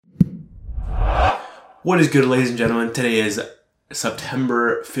What is good, ladies and gentlemen? Today is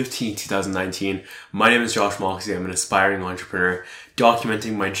September 15th, 2019. My name is Josh Moxie. I'm an aspiring entrepreneur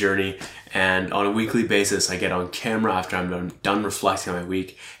documenting my journey, and on a weekly basis I get on camera after I'm done reflecting on my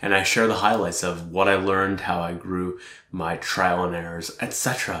week, and I share the highlights of what I learned, how I grew, my trial and errors,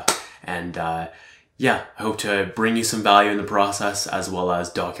 etc. And I hope to bring you some value in the process as well as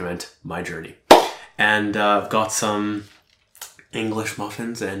document my journey. And I've got some English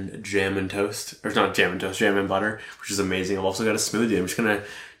muffins and jam and toast, or not jam and toast, jam and butter, which is amazing. I've also got a smoothie. I'm just gonna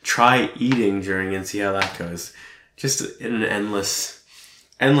try eating during and see how that goes. Just in an endless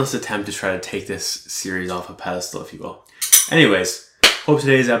attempt to try to take this series off a pedestal, if you will. Anyways, hope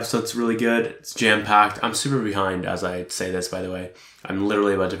today's episode's really good. It's jam-packed. I'm super behind as I say this, by the way. I'm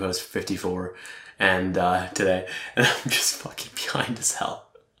literally about to post 54 and today, and I'm just fucking behind as hell.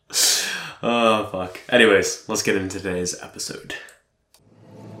 Oh, fuck. Anyways, let's get into today's episode.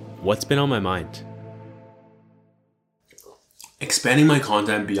 What's been on my mind? Expanding my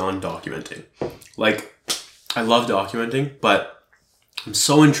content beyond documenting. Like, I love documenting, but I'm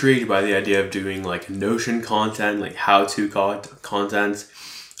so intrigued by the idea of doing like Notion content, like how-to content,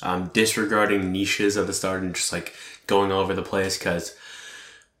 disregarding niches at the start and just like going all over the place because,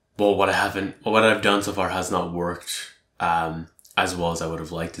 well, what I've done so far has not worked as well as I would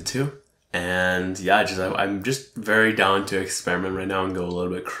have liked it to. And yeah, I'm just very down to experiment right now and go a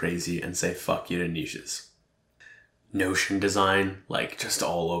little bit crazy and say fuck you to niches. Notion design, like just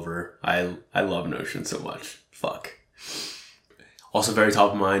all over. I love Notion so much. Fuck. Also very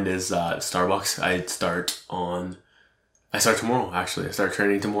top of mind is Starbucks. I start tomorrow, actually. I start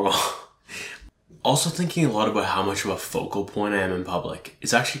training tomorrow. Also thinking a lot about how much of a focal point I am in public.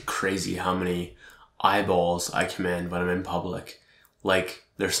 It's actually crazy how many eyeballs I command when I'm in public. Like,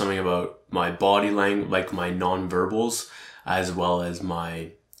 there's something about my body language, like my non-verbals, as well as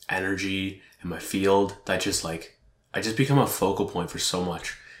my energy and my field, that just like, I just become a focal point for so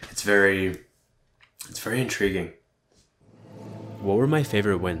much. It's very intriguing. What were my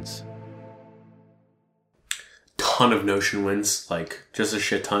favorite wins? Ton of Notion wins, like just a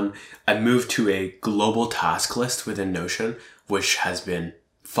shit ton. I moved to a global task list within Notion, which has been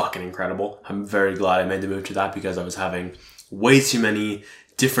fucking incredible. I'm very glad I made the move to that because I was having way too many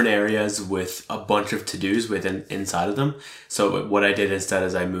different areas with a bunch of to-dos inside of them. So what I did instead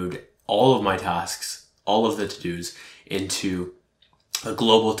is I moved all of my tasks, all of the to-dos into a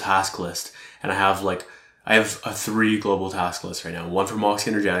global task list. And I have a 3 global task lists right now. One for Moxie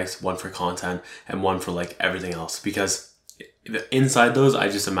Energetics, one for content, and one for like everything else. Because inside those, I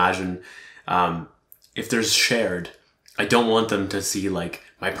just imagine if there's shared, I don't want them to see like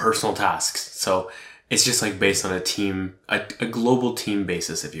my personal tasks. So it's just like based on a global team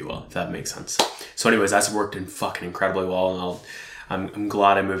basis, if you will, if that makes sense. So anyways, that's worked in fucking incredibly well, and I'm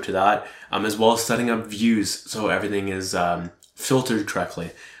glad I moved to that. As well as setting up views so everything is filtered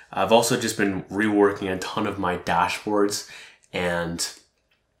correctly. I've also just been reworking a ton of my dashboards and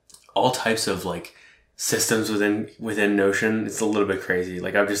all types of like systems within Notion. It's a little bit crazy.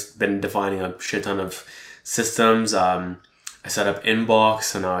 Like, I've just been defining a shit ton of systems. I set up Inbox,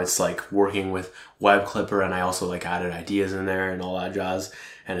 so now it's like working with Web Clipper, and I also like added ideas in there and all that jazz.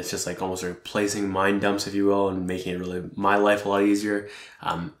 And it's just like almost replacing mind dumps, if you will, and making it really my life a lot easier.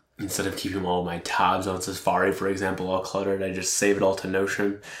 Instead of keeping all my tabs on Safari, for example, all cluttered, I just save it all to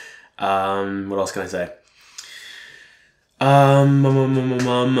Notion. What else can I say?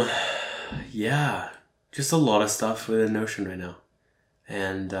 Yeah, just a lot of stuff within Notion right now,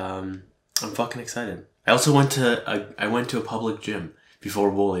 and I'm fucking excited. I also went to a public gym before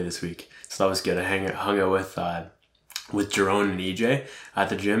Wooly this week, so that was good. I hung out with Jerome and EJ at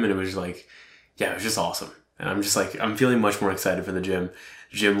the gym, and it was like, yeah, it was just awesome. And I'm feeling much more excited for the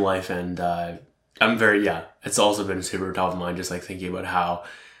gym life, and it's also been super top of mind, just like thinking about how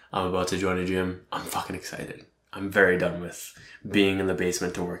I'm about to join a gym. I'm fucking excited. I'm very done with being in the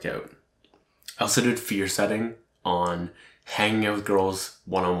basement to work out. I also did fear setting on hanging out with girls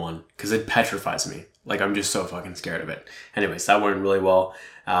one-on-one because it petrifies me. Like, I'm just so fucking scared of it. Anyways, that went really well.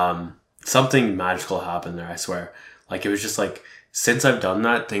 Something magical happened there, I swear. Like, it was just like, since I've done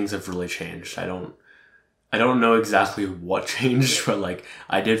that, things have really changed. I don't know exactly what changed, but like,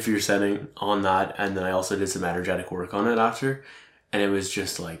 I did fear setting on that, and then I also did some energetic work on it after, and it was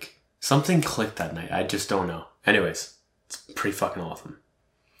just like, something clicked that night. I just don't know. Anyways, it's pretty fucking awesome.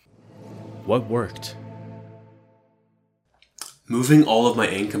 What worked? Moving all of my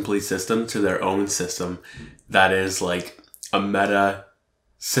incomplete system to their own system that is like a meta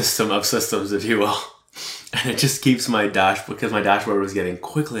system of systems, if you will. And it just keeps because my dashboard was getting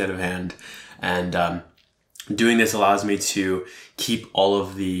quickly out of hand, and doing this allows me to keep all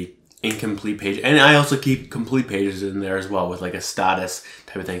of the incomplete page. And I also keep complete pages in there as well with like a status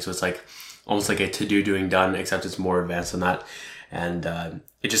type of thing. So it's like almost like a to-do doing done, except it's more advanced than that. And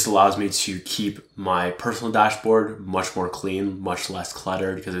it just allows me to keep my personal dashboard much more clean, much less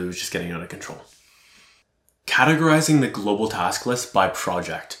cluttered because it was just getting out of control. Categorizing the global task list by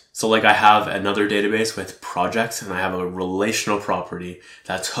project. So like I have another database with projects and I have a relational property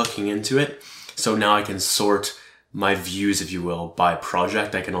that's hooking into it. So now I can sort my views, if you will, by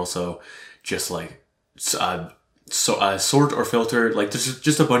project. I can also just like sort or filter. Like there's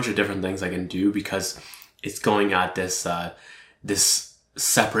just a bunch of different things I can do because it's going at this this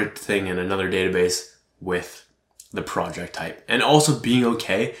separate thing in another database with the project type. And also being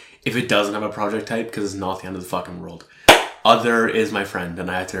okay if it doesn't have a project type because it's not the end of the fucking world. Other is my friend, and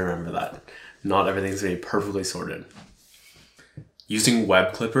I have to remember that. Not everything's going to be perfectly sorted. Using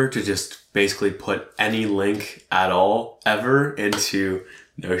Web Clipper to just basically put any link at all ever into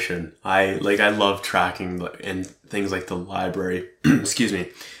Notion. I love tracking in things like the library, excuse me,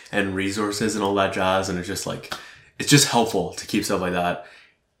 and resources and all that jazz, and it's just helpful to keep stuff like that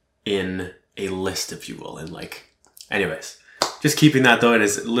in a list, if you will. And like, anyways, just keeping that though, it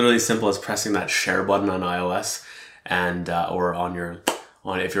is literally as simple as pressing that share button on iOS, and or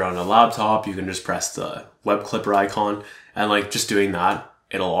if you're on a laptop, you can just press the Web Clipper icon, and like just doing that,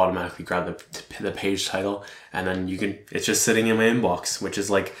 it'll automatically grab the page title, and then it's just sitting in my inbox, which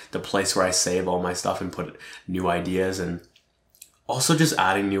is like the place where I save all my stuff and put new ideas, and also just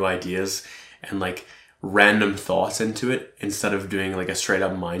adding new ideas and like random thoughts into it instead of doing like a straight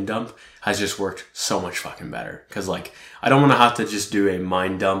up mind dump has just worked so much fucking better. Cause like, I don't want to have to just do a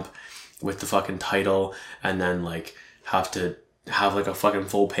mind dump with the fucking title and then like have to have like a fucking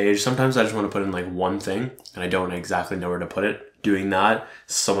full page. Sometimes I just want to put in like one thing and I don't exactly know where to put it. Doing that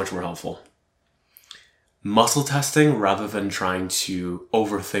is so much more helpful. Muscle testing rather than trying to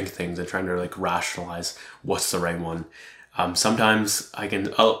overthink things and trying to like rationalize what's the right one. Sometimes I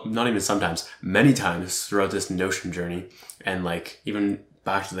can, not even sometimes, many times throughout this Notion journey and like even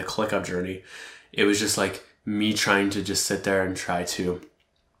back to the ClickUp journey, it was just like me trying to just sit there and try to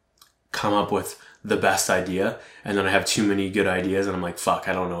come up with the best idea. And then I have too many good ideas and I'm like, fuck,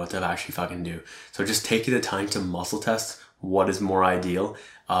 I don't know what to actually fucking do. So just taking the time to muscle test what is more ideal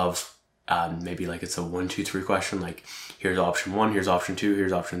of maybe like it's a 1, 2, 3 question. Like here's option 1, here's option 2,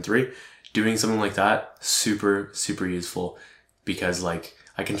 here's option 3. Doing something like that, super, super useful because like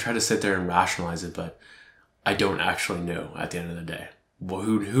I can try to sit there and rationalize it, but I don't actually know at the end of the day. Well,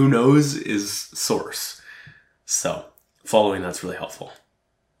 who knows is source. So following that's really helpful.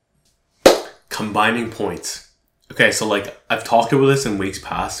 Combining points. Okay, so like I've talked about this in weeks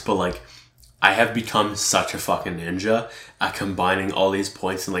past, but like I have become such a fucking ninja at combining all these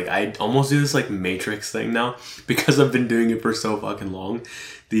points, and like I almost do this like matrix thing now because I've been doing it for so fucking long.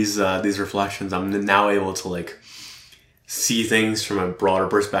 These reflections, I'm now able to like see things from a broader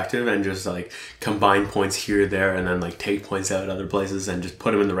perspective and just like combine points here, there, and then like take points out at other places and just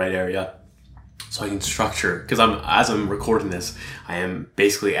put them in the right area. So I can structure, because as I'm recording this, I am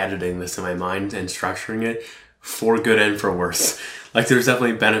basically editing this in my mind and structuring it for good and for worse. Like there's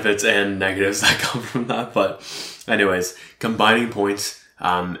definitely benefits and negatives that come from that. But anyways, combining points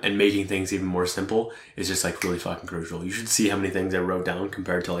and making things even more simple is just like really fucking crucial. You should see how many things I wrote down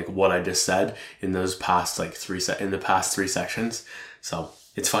compared to like what I just said in those past like in the past 3 sections. So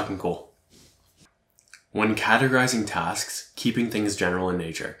it's fucking cool. When categorizing tasks, keeping things general in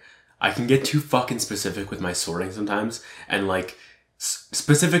nature. I can get too fucking specific with my sorting sometimes, and like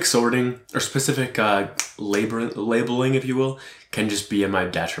specific sorting or specific labeling, if you will, can just be in my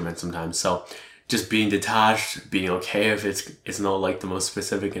detriment sometimes. So just being detached, being okay if it's not like the most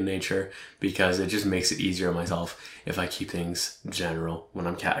specific in nature, because it just makes it easier on myself if I keep things general when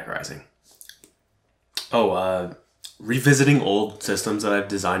I'm categorizing. Revisiting old systems that I've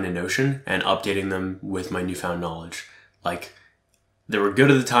designed in Notion and updating them with my newfound knowledge. Like, they were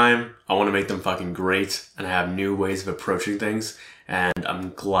good at the time, I want to make them fucking great, and I have new ways of approaching things, and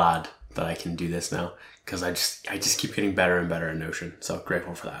I'm glad that I can do this now, because I just keep getting better and better at Notion, so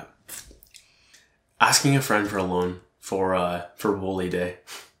grateful for that. Asking a friend for a loan for Woolly Day.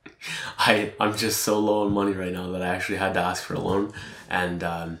 I'm just so low on money right now that I actually had to ask for a loan, and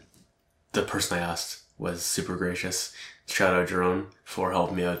the person I asked was super gracious. Shout out Jerome for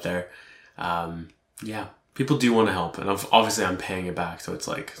helping me out there. Yeah. People do want to help, and obviously I'm paying it back, so it's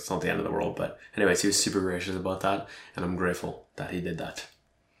like, it's not the end of the world, but anyways, he was super gracious about that, and I'm grateful that he did that.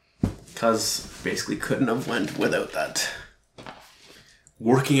 Because basically couldn't have went without that.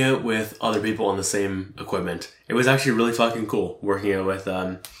 Working out with other people on the same equipment. It was actually really fucking cool working out with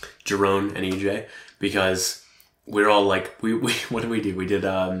Jerome and EJ, because we're all like, what did we do? We did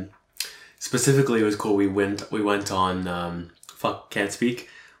Specifically, it was cool. We went on, can't speak.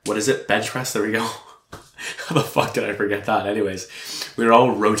 What is it? Bench press? There we go. How the fuck did I forget that? Anyways, we were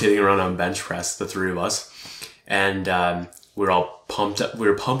all rotating around on bench press, the three of us. And we were all pumped up. We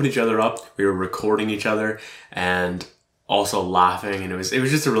were pumping each other up. We were recording each other and also laughing. And it was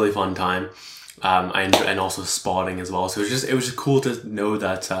just a really fun time. And also spotting as well. So it was just cool to know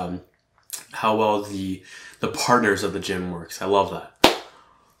that how well the partners of the gym works. I love that.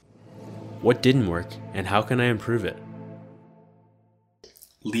 What didn't work and how can I improve it?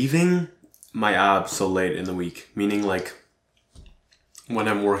 Leaving my abs so late in the week, meaning like when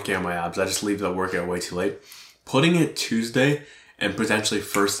I'm working on my abs, I just leave the workout way too late. Putting it Tuesday and potentially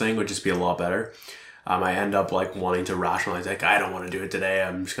first thing would just be a lot better. I end up like wanting to rationalize, like, I don't want to do it today.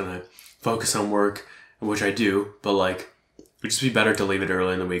 I'm just going to focus on work, which I do, but like, it would just be better to leave it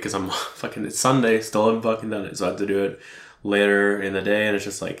early in the week because it's Sunday, still haven't fucking done it. So I have to do it later in the day and it's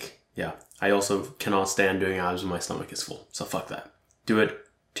just like, yeah. I also cannot stand doing abs when my stomach is full. So fuck that. Do it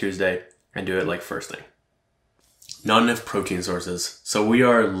Tuesday and do it like first thing. Not enough protein sources. So we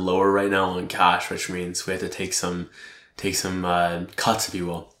are lower right now on cash, which means we have to take some cuts, if you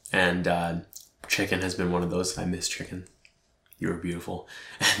will. And chicken has been one of those. I miss chicken. You were beautiful.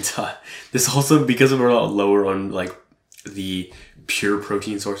 And this also, because we're a lot lower on like the pure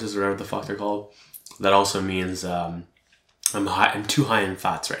protein sources, or whatever the fuck they're called, that also means I'm too high in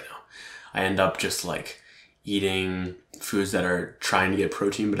fats right now. I end up just like eating foods that are trying to get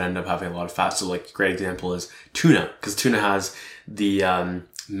protein but end up having a lot of fat. So like a great example is tuna, because tuna has the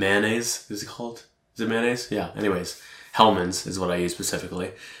mayonnaise. Is it called? Is it mayonnaise? Yeah. Anyways, Hellmann's is what I use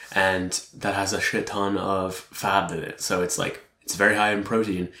specifically, and that has a shit ton of fat in it. So it's like it's very high in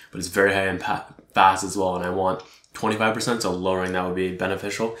protein, but it's very high in fats as well. And I want 25%, so lowering that would be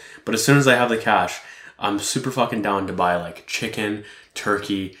beneficial. But as soon as I have the cash, I'm super fucking down to buy like chicken,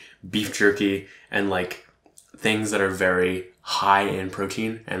 turkey, beef jerky, and like things that are very high in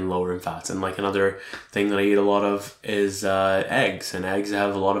protein and lower in fats. And like another thing that I eat a lot of is eggs, and eggs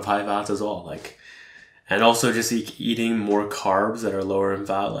have a lot of high fats as well. Like, and also just eating more carbs that are lower in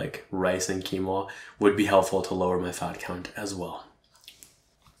fat, like rice and quinoa, would be helpful to lower my fat count as well.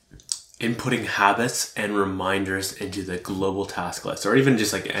 Inputting habits and reminders into the global task list, or even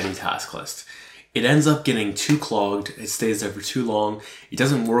just like any task list, it ends up getting too clogged. It stays there for too long. It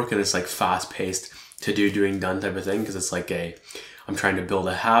doesn't work in this like fast paced to do, doing, done type of thing. Cause it's like I'm trying to build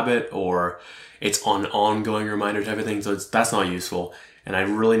a habit, or it's on ongoing reminder type of thing. So that's not useful. And I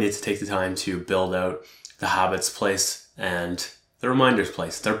really need to take the time to build out the habits place and the reminders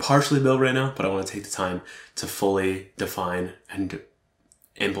place. They're partially built right now, but I want to take the time to fully define and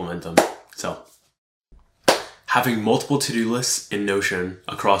implement them. So having multiple to-do lists in Notion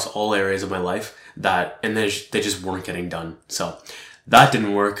across all areas of my life and they just weren't getting done. So that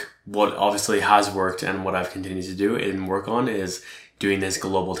didn't work. What obviously has worked and what I've continued to do and work on is doing this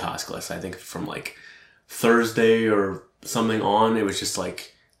global task list. I think from like Thursday or something on, it was just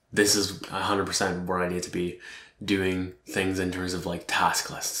like, this is 100% where I need to be doing things in terms of like task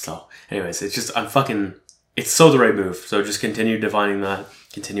lists. So anyways, it's so the right move. So just continue defining that,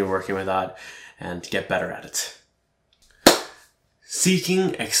 continue working with that, and get better at it.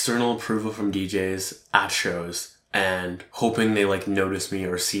 Seeking external approval from DJs at shows and hoping they like notice me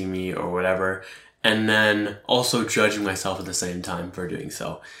or see me or whatever, and then also judging myself at the same time for doing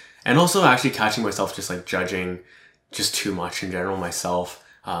so. And also actually catching myself just like judging just too much in general, myself,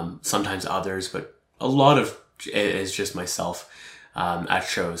 sometimes others, but a lot of it is just myself at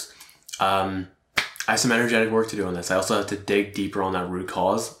shows. I have some energetic work to do on this. I also have to dig deeper on that root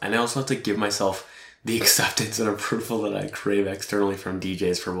cause, and I also have to give myself the acceptance and approval that I crave externally from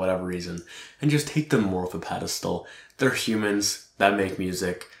DJs for whatever reason, and just take them more off a pedestal. They're humans that make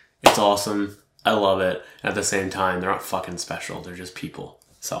music. It's awesome. I love it. And at the same time, they're not fucking special. They're just people.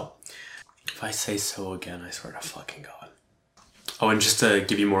 So, if I say so again, I swear to fucking God. Oh, and just to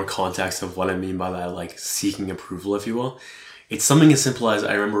give you more context of what I mean by that, like seeking approval, if you will, it's something as simple as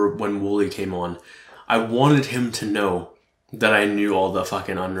I remember when Wooly came on, I wanted him to know that I knew all the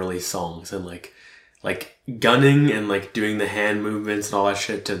fucking unreleased songs, and like gunning and like doing the hand movements and all that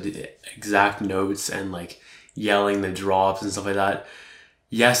shit to the exact notes and like yelling the drops and stuff like that.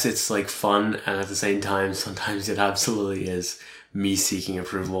 Yes, it's like fun, and at the same time, sometimes it absolutely is me seeking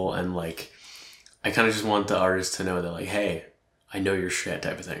approval, and like I kind of just want the artist to know that like, hey, I know your shit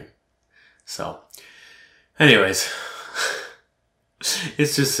type of thing. So anyways,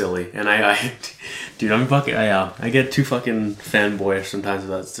 it's just silly, and dude, I get too fucking fanboyish sometimes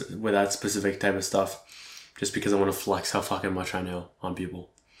with that specific type of stuff, just because I want to flex how fucking much I know on people.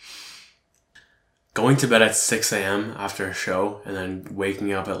 going to bed at 6 a.m. after a show and then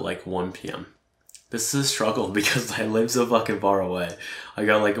waking up at like 1 p.m. This is a struggle because I live so fucking far away. I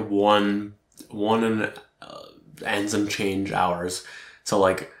got like one and some change hours. So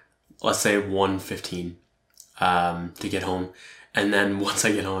like, let's say 1:15 to get home. And then once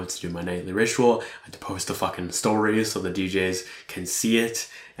I get home, I have to do my nightly ritual. I have to post the fucking stories so the DJs can see it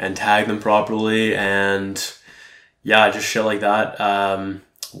and tag them properly. And yeah, just shit like that.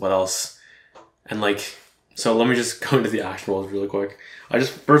 What else? And like, so let me just go into the actuals really quick.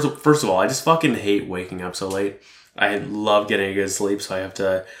 First of all, I just fucking hate waking up so late. I love getting a good sleep, so I have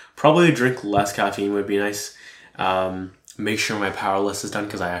to probably drink less caffeine would be nice. Make sure my power list is done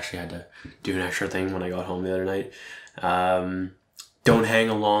because I actually had to do an extra thing when I got home the other night. Don't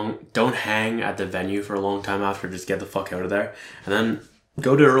hang at the venue for a long time after, just get the fuck out of there. And then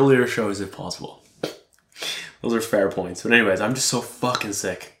go to earlier shows if possible. Those are fair points. But anyways, I'm just so fucking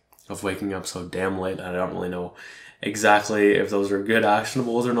sick of waking up so damn late. I don't really know exactly if those are good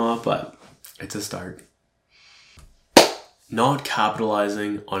actionables or not, but it's a start. Not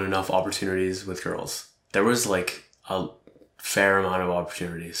capitalizing on enough opportunities with girls. There was like a fair amount of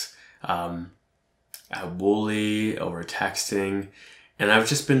opportunities. At Wooly, over texting, and I've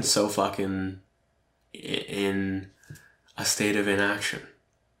just been so fucking in a state of inaction.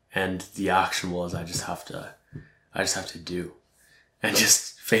 And the actionable is I just have to do and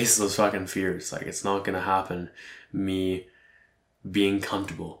just face those fucking fears. Like, it's not gonna happen me being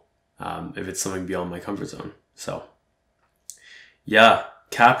comfortable if it's something beyond my comfort zone. So yeah,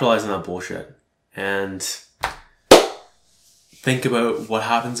 capitalize on that bullshit and think about what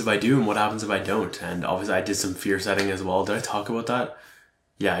happens if I do and what happens if I don't. And obviously I did some fear setting as well. Did I talk about that?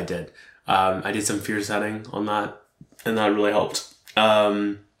 Yeah, I did. I did some fear setting on that and that really helped.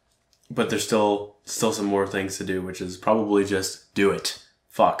 But there's still some more things to do, which is probably just do it.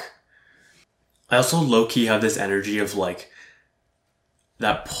 Fuck. I also low-key have this energy of like,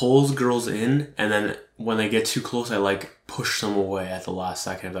 that pulls girls in, and then when they get too close, I like push them away at the last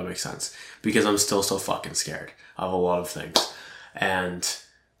second, if that makes sense. Because I'm still so fucking scared of a lot of things. And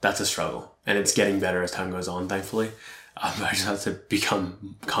that's a struggle. And it's getting better as time goes on, thankfully. I just have to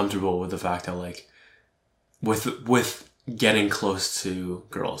become comfortable with the fact that like, with getting close to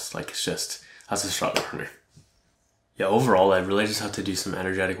girls, like it's just, that's a struggle for me. Yeah, overall, I really just have to do some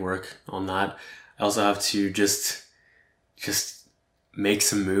energetic work on that. I also have to just make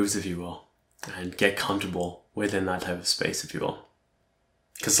some moves, if you will, and get comfortable within that type of space, if you will.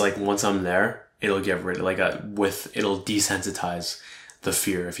 Because like once I'm there, it'll get rid of it'll desensitize the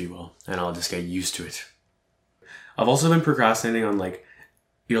fear, if you will, and I'll just get used to it. I've also been procrastinating on like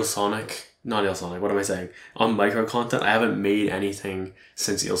what am I saying? On micro content. I haven't made anything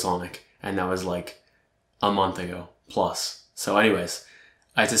since Eelsonic, and that was like a month ago plus. So anyways,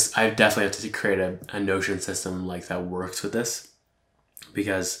 I definitely have to create a Notion system like that works with this,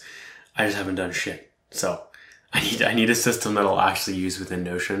 because I just haven't done shit. So I need a system that I'll actually use within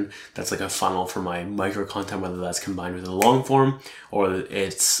Notion that's like a funnel for my micro content, whether that's combined with a long form or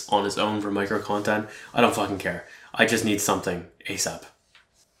it's on its own for micro content. I don't fucking care. I just need something ASAP.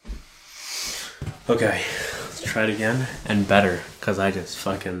 Okay, let's try it again and better, because I just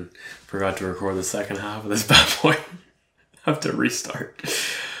fucking forgot to record the second half of this bad boy. I have to restart.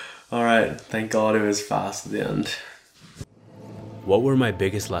 Alright, thank God it was fast at the end. What were my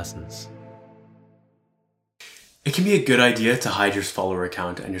biggest lessons? It can be a good idea to hide your follower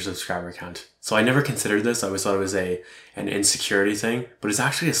account and your subscriber account. So I never considered this. I always thought it was an insecurity thing, but it's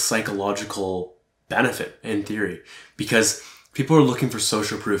actually a psychological benefit in theory, because people are looking for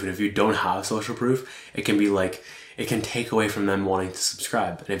social proof, and if you don't have social proof, it can be like, it can take away from them wanting to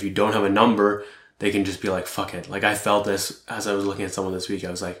subscribe. And if you don't have a number, they can just be like, fuck it. Like I felt this as I was looking at someone this week. I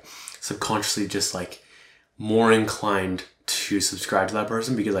was like subconsciously just like more inclined to subscribe to that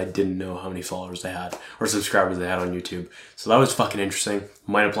person because I didn't know how many followers they had or subscribers they had on YouTube. So that was fucking interesting.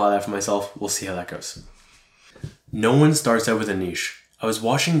 Might apply that for myself. We'll see how that goes. No one starts out with a niche. I was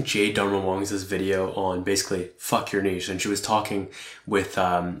watching Jade Dharma Wong's video on basically fuck your niche, and she was talking with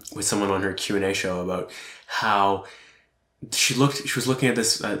someone on her Q&A show about how she was looking at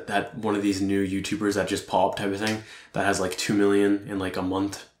this at one of these new YouTubers that just popped type of thing that has like 2 million in like a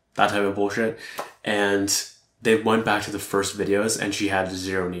month, that type of bullshit. And they went back to the first videos and she had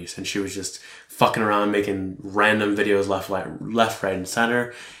zero niche, and she was just fucking around making random videos left, right, and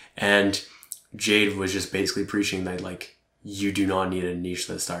center. And Jade was just basically preaching that like, you do not need a niche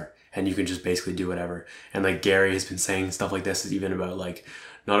to start, and you can just basically do whatever. And like Gary has been saying stuff like this, even about like,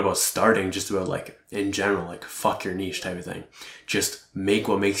 not about starting, just about like in general, like fuck your niche type of thing. Just make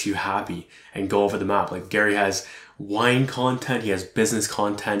what makes you happy and go over the map. Like Gary has wine content, he has business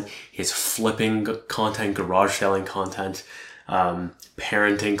content, he has flipping content, garage selling content,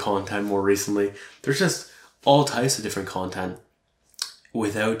 parenting content more recently. There's just all types of different content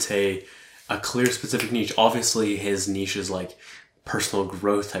without a clear specific niche. Obviously his niche is like personal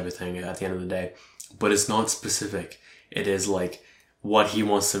growth type of thing at the end of the day, but it's not specific. It is like what he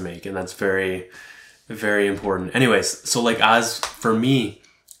wants to make, and that's very, very important. Anyways, so like as for me,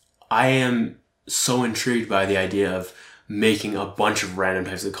 I am so intrigued by the idea of making a bunch of random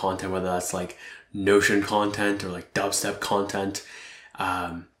types of content, whether that's like Notion content or like dubstep content,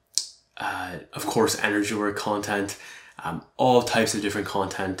 of course energy work content, all types of different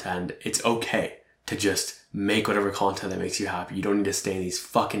content. And it's okay to just make whatever content that makes you happy. You don't need to stay in these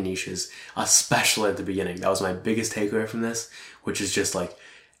fucking niches, especially at the beginning. That was my biggest takeaway from this, which is just like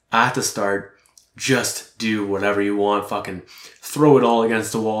at the start, just do whatever you want, fucking throw it all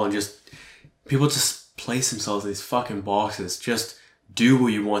against the wall, and just people just place themselves in these fucking boxes. Just do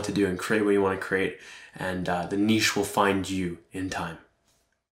what you want to do and create what you want to create, and the niche will find you in time.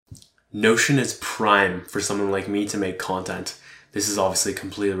 Notion is prime for someone like me to make content. This is obviously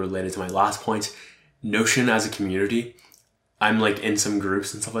completely related to my last point. Notion as a community, I'm like in some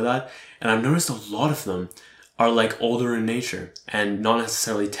groups and stuff like that, and I've noticed a lot of them are like older in nature and not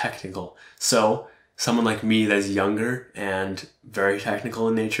necessarily technical. So someone like me that's younger and very technical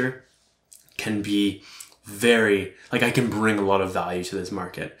in nature can be very, like I can bring a lot of value to this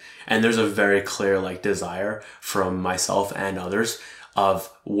market. And there's a very clear like desire from myself and others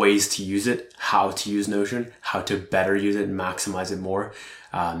of ways to use it, how to use Notion, how to better use it and maximize it more.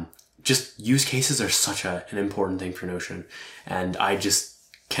 Just use cases are such an important thing for Notion. And I just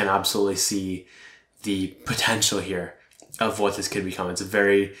can absolutely see the potential here of what this could become. It's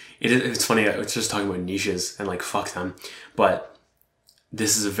funny, I was just talking about niches and like fuck them, but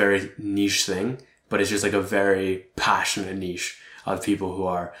this is a very niche thing, but it's just like a very passionate niche of people who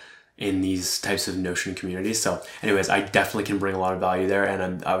are in these types of Notion communities. So anyways, I definitely can bring a lot of value there,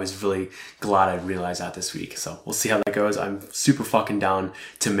 and I was really glad I realized that this week. So we'll see how that goes. I'm super fucking down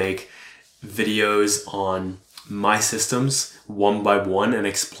to make videos on my systems one by one and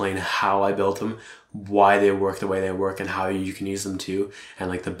explain how I built them, why they work the way they work, and how you can use them too, and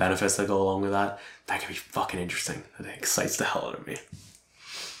like the benefits that go along with that. That could be fucking interesting. That excites the hell out of me.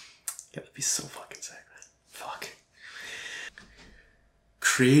 Yeah, that'd be so fucking sick, man. Fuck.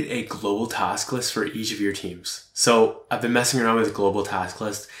 Create a global task list for each of your teams. So I've been messing around with a global task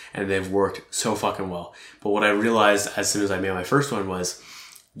list and they've worked so fucking well. But what I realized as soon as I made my first one was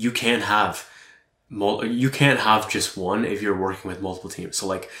you can't have just one if you're working with multiple teams. So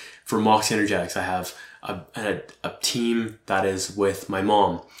like for Moxie Energetics, I have a team that is with my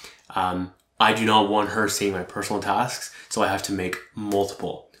mom. I do not want her seeing my personal tasks, so I have to make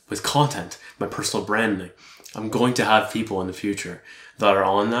multiple with content, my personal branding. I'm going to have people in the future that are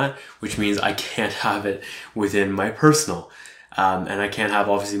on that, which means I can't have it within my personal. And I can't have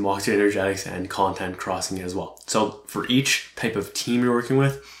obviously Moxie Energetics and content crossing it as well. So for each type of team you're working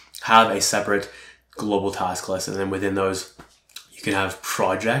with, have a separate global task list. And then within those, you can have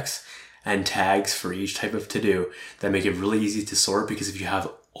projects and tags for each type of to-do that make it really easy to sort, because if you have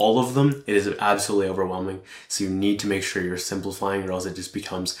all of them, it is absolutely overwhelming. So you need to make sure you're simplifying, or else it just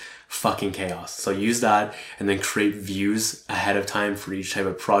becomes fucking chaos. So use that and then create views ahead of time for each type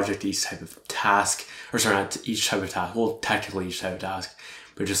of project, each type of task, or sorry, not each type of task. Well, technically each type of task,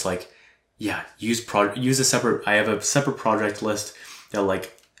 but just like, yeah, use a separate, I have a separate project list that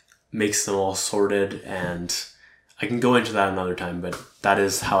like makes them all sorted, and I can go into that another time, but that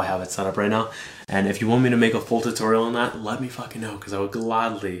is how I have it set up right now. And if you want me to make a full tutorial on that, let me fucking know, because I would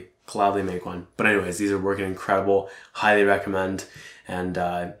gladly make one. But anyways, these are working incredible. Highly recommend.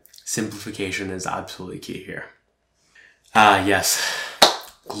 And simplification is absolutely key here. Yes.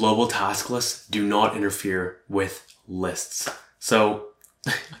 Global task lists do not interfere with lists. So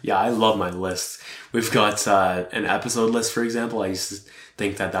yeah, I love my lists. We've got an episode list, for example. I used to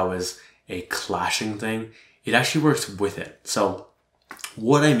think that was a clashing thing. It actually works with it. So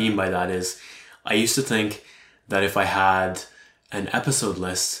what I mean by that is I used to think that if I had an episode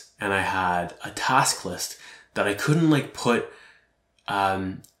list and I had a task list, that I couldn't like put,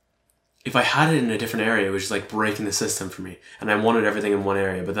 if I had it in a different area, it was just like breaking the system for me. And I wanted everything in one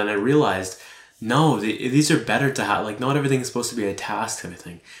area. But then I realized, no, these are better to have. Like, not everything is supposed to be a task type of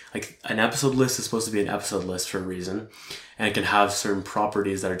thing. Like, an episode list is supposed to be an episode list for a reason. And it can have certain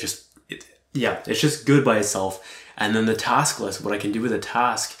properties that are just, it's just good by itself. And then the task list, what I can do with a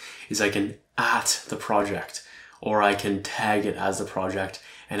task is I can add the project, or I can tag it as the project,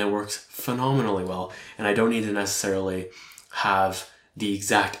 and it works phenomenally well. And I don't need to necessarily have the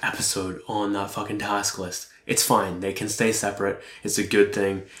exact episode on that fucking task list. it's fine. They can stay separate. It's a good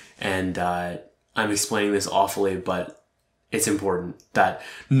thing. And I'm explaining this awfully, but it's important that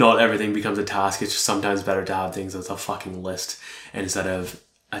not everything becomes a task. It's just sometimes better to have things as a fucking list instead of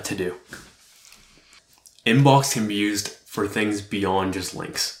a to-do. Inbox can be used for things beyond just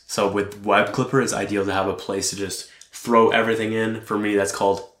links. So with Web Clipper, it's ideal to have a place to just throw everything in. For me, that's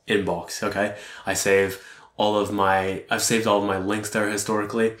called Inbox, okay? I've saved all of my links there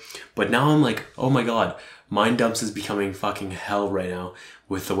historically, but now I'm like, oh my god, Minddumps is becoming fucking hell right now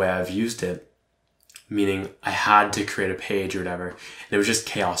with the way I've used it. Meaning I had to create a page or whatever, and it was just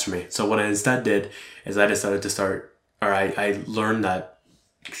chaos for me. So what I instead did is I decided to start, or I learned that,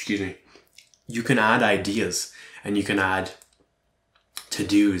 you can add ideas and you can add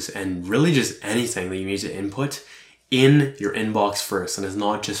to-dos and really just anything that you need to input in your inbox first. And it's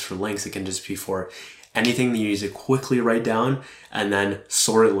not just for links, it can just be for anything that you need to quickly write down and then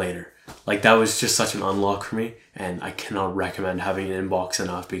sort it later. Like that was just such an unlock for me, and I cannot recommend having an inbox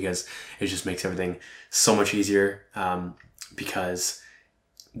enough because it just makes everything so much easier, because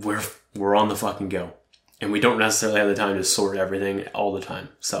we're on the fucking go and we don't necessarily have the time to sort everything all the time.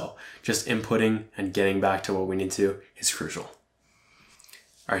 So just inputting and getting back to what we need to is crucial.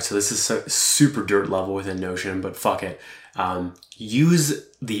 All right, so this is super dirt level within Notion, but fuck it. Use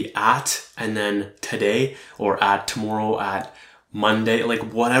the @ and then today or @ tomorrow, @ Monday, like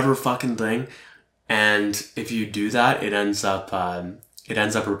whatever fucking thing. And if you do that, it ends up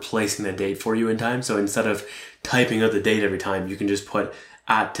replacing the date for you in time. So instead of typing out the date every time, you can just put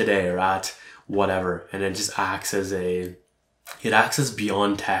 @ today or @ whatever, and it just acts as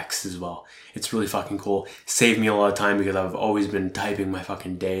beyond text as well. It's really fucking cool. Saved me a lot of time because I've always been typing my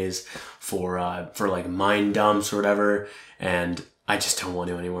fucking days for like Minddumps or whatever, and I just don't want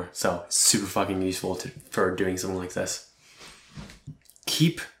to anymore. So it's super fucking useful for doing something like this.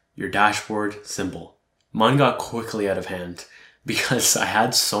 Keep your dashboard simple. Mine got quickly out of hand because I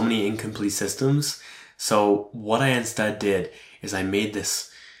had so many incomplete systems. So what I instead did is I made this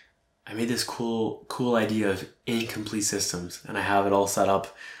cool idea of incomplete systems, and I have it all set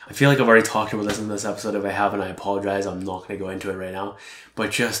up. I feel like I've already talked about this in this episode. If I haven't, I apologize. I'm not going to go into it right now,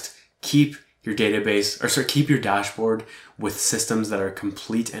 but just keep your keep your dashboard with systems that are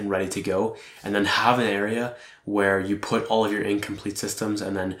complete and ready to go, and then have an area where you put all of your incomplete systems,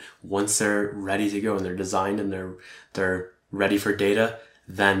 and then once they're ready to go and they're designed and they're ready for data,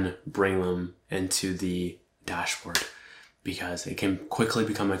 then bring them into the dashboard, because it can quickly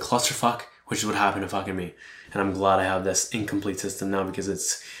become a clusterfuck, which is what happened to fucking me. And I'm glad I have this incomplete system now because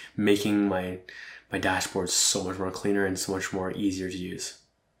it's making my dashboard so much more cleaner and so much more easier to use.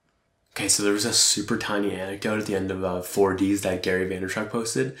 Okay, so there was a super tiny anecdote at the end of 4Ds that Gary Vaynerchuk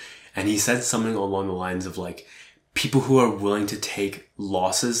posted, and he said something along the lines of like, people who are willing to take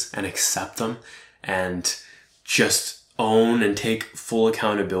losses and accept them and just own and take full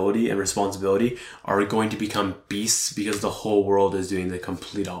accountability and responsibility are going to become beasts because the whole world is doing the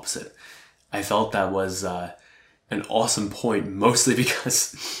complete opposite. I felt that was an awesome point, mostly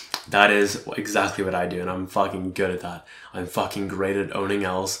because that is exactly what I do, and I'm fucking good at that. I'm fucking great at owning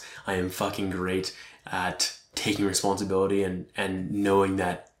L's. I am fucking great at taking responsibility and knowing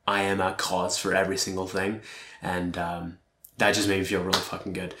that I am at cause for every single thing, and that just made me feel really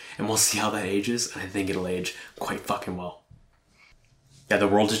fucking good. And we'll see how that ages, and I think it'll age quite fucking well. Yeah, the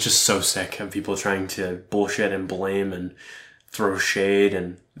world is just so sick of people trying to bullshit and blame and throw shade,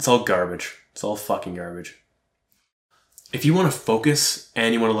 and it's all garbage. It's all fucking garbage. If you want to focus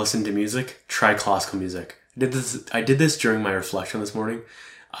and you want to listen to music, try classical music. I did this during my reflection this morning.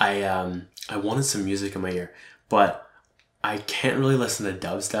 I wanted some music in my ear, but I can't really listen to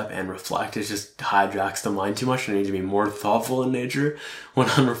dubstep and reflect. It just hijacks the mind too much. I need to be more thoughtful in nature when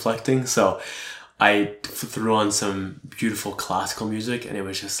I'm reflecting. So I threw on some beautiful classical music, and it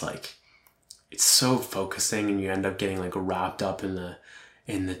was just like, it's so focusing, and you end up getting like wrapped up in the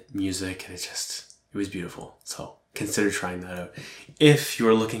music, and it was beautiful. So consider trying that out. If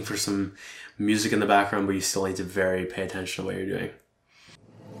you're looking for some music in the background, but you still need to pay attention to what you're doing.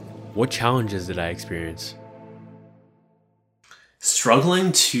 What challenges did I experience?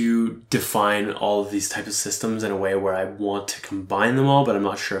 Struggling to define all of these types of systems in a way where I want to combine them all, but I'm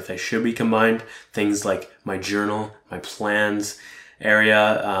not sure if they should be combined. Things like my journal, my plans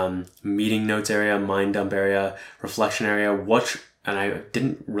area, meeting notes area, Minddump area, reflection area, and I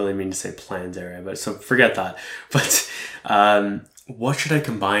didn't really mean to say plans area, but so forget that. But what should I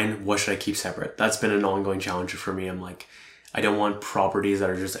combine? What should I keep separate? That's been an ongoing challenge for me. I'm like, I don't want properties that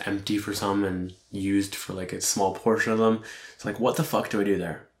are just empty for some and used for like a small portion of them. It's like, what the fuck do I do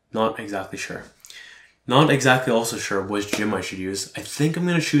there? Not exactly sure. Not exactly also sure which gym I should use. I think I'm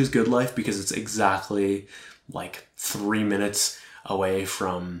going to choose Good Life because it's exactly like 3 minutes away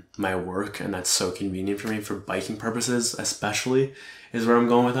from my work, and that's so convenient for me for biking purposes, especially, is where I'm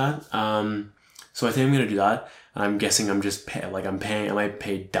going with that. So I think I'm gonna do that. I'm guessing I'm just I might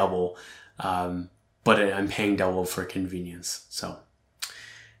pay double, but I'm paying double for convenience. So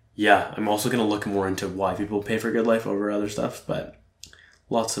yeah, I'm also gonna look more into why people pay for GoodLife over other stuff, but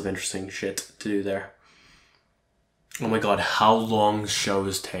lots of interesting shit to do there. Oh my god, how long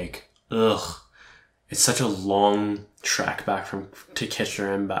shows take. Ugh. It's such a long trek back to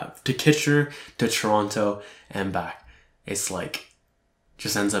Kitchener and back. To Kitchener, to Toronto, and back. It's like,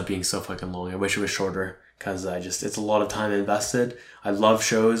 just ends up being so fucking long. I wish it was shorter, because it's a lot of time invested. I love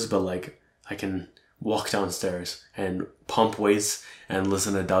shows, but like, I can walk downstairs and pump weights and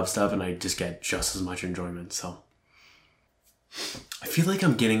listen to dubstep, and I just get just as much enjoyment, so. I feel like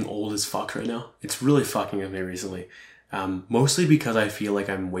I'm getting old as fuck right now. It's really fucking with me recently. Mostly because I feel like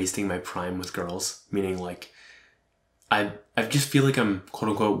I'm wasting my prime with girls, meaning like I just feel like I'm quote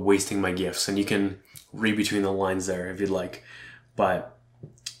unquote wasting my gifts, and you can read between the lines there if you'd like. But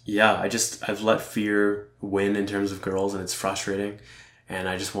yeah, I've let fear win in terms of girls, and it's frustrating, and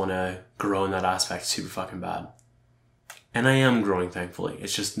I just want to grow in that aspect super fucking bad. And I am growing, thankfully.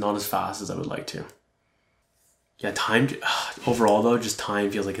 It's just not as fast as I would like to. Yeah, overall though, just time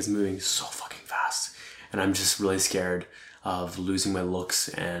feels like it's moving so fucking fast. And I'm just really scared of losing my looks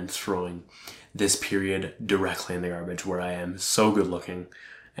and throwing this period directly in the garbage, where I am so good looking,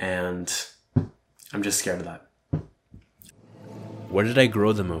 and I'm just scared of that. Where did I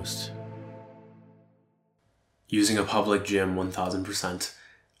grow the most? Using a public gym, 1000%.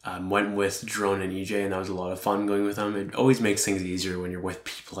 Went with Drone and EJ, and that was a lot of fun going with them. It always makes things easier when you're with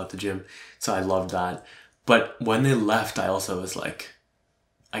people at the gym, so I loved that. But when they left, I also was like,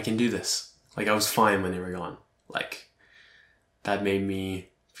 I can do this. Like, I was fine when they were gone. Like, that made me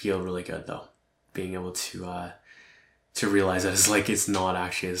feel really good, though. Being able to realize that it's not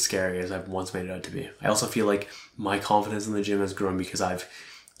actually as scary as I've once made it out to be. I also feel like my confidence in the gym has grown because I've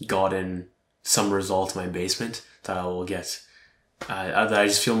gotten some results in my basement that I will get, that I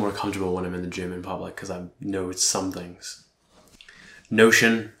just feel more comfortable when I'm in the gym in public, because I know it's some things.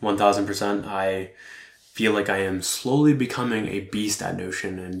 Notion, 1000%. I feel like I am slowly becoming a beast at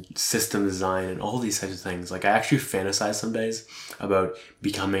Notion and system design and all these types of things. Like, I actually fantasize some days about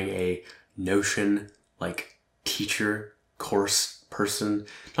becoming a Notion like teacher, course person,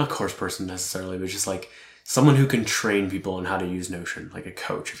 not course person necessarily, but just like someone who can train people on how to use Notion, like a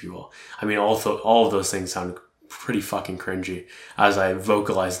coach, if you will. I mean, all of those things sound pretty fucking cringy as I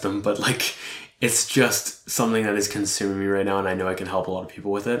vocalize them, but like, it's just something that is consuming me right now, and I know I can help a lot of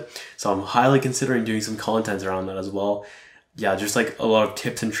people with it. So I'm highly considering doing some content around that as well. Yeah, just like a lot of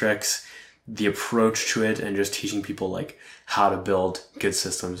tips and tricks, the approach to it, and just teaching people like how to build good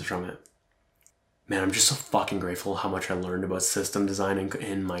systems from it. Man, I'm just so fucking grateful how much I learned about system design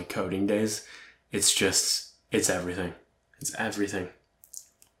in my coding days. It's everything. It's everything.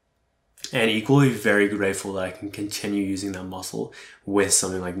 And equally very grateful that I can continue using that muscle with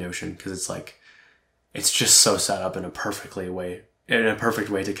something like Notion, because it's just so set up in a perfect way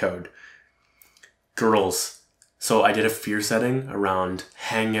to code. Girls. So I did a fear setting around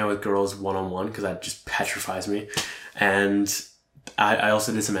hanging out with girls one-on-one, because that just petrifies me. And I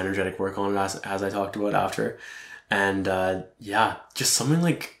also did some energetic work on it as I talked about after. And yeah, just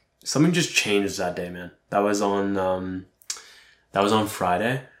something just changed that day, man. That was on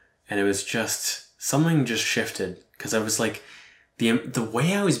Friday, and it was just, something just shifted, because I was like, the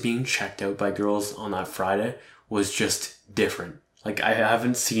way I was being checked out by girls on that Friday was just different. Like, I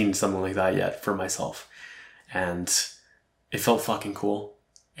haven't seen something like that yet for myself. And it felt fucking cool.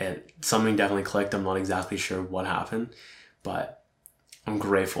 And something definitely clicked. I'm not exactly sure what happened, but I'm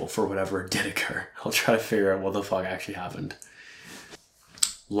grateful for whatever did occur. I'll try to figure out what the fuck actually happened.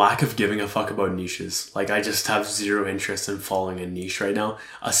 Lack of giving a fuck about niches. Like, I just have zero interest in following a niche right now,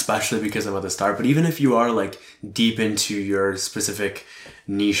 especially because I'm at the start. But even if you are like deep into your specific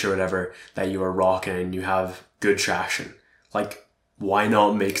niche or whatever that you are rocking and you have good traction, like, why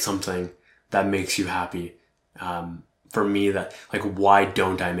not make something that makes you happy? For me, that, like, why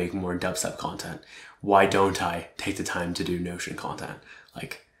don't I make more dubstep content? Why don't I take the time to do Notion content?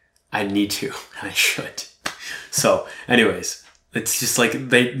 Like, I need to, and I should. So anyways, it's just like,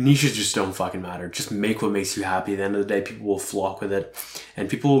 niches just don't fucking matter. Just make what makes you happy. At the end of the day, people will flock with it, and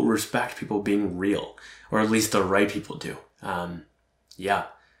people respect people being real, or at least the right people do. Yeah,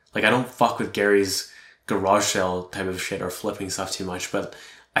 like, I don't fuck with Gary's garage sale type of shit or flipping stuff too much, but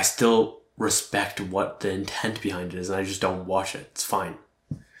I still respect what the intent behind it is, and I just don't watch it. It's fine.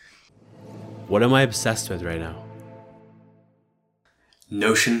 What am I obsessed with right now?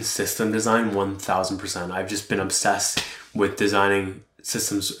 Notion system design 1000%. I've just been obsessed with designing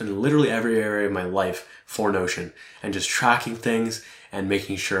systems in literally every area of my life for Notion and just tracking things and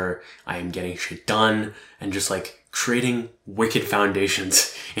making sure I am getting shit done and just like creating wicked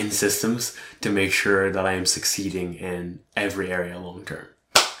foundations in systems to make sure that I am succeeding in every area long term.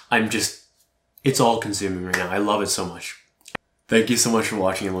 It's all consuming right now. I love it so much. Thank you so much for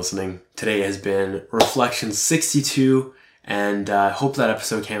watching and listening. Today has been Reflection 62, and hope that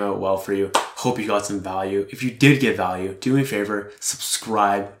episode came out well for you. Hope you got some value. If you did get value, do me a favor,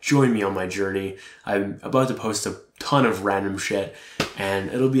 subscribe, join me on my journey. I'm about to post a ton of random shit, and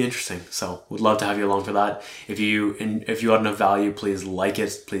it'll be interesting. So would love to have you along for that. If you got enough value, please like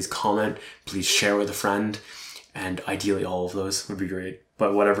it, please comment, please share with a friend, and ideally all of those would be great.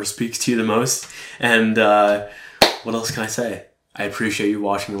 But whatever speaks to you the most. And what else can I say? I appreciate you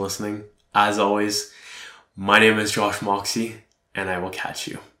watching and listening. As always, my name is Josh Moxie, and I will catch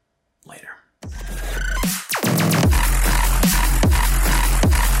you later.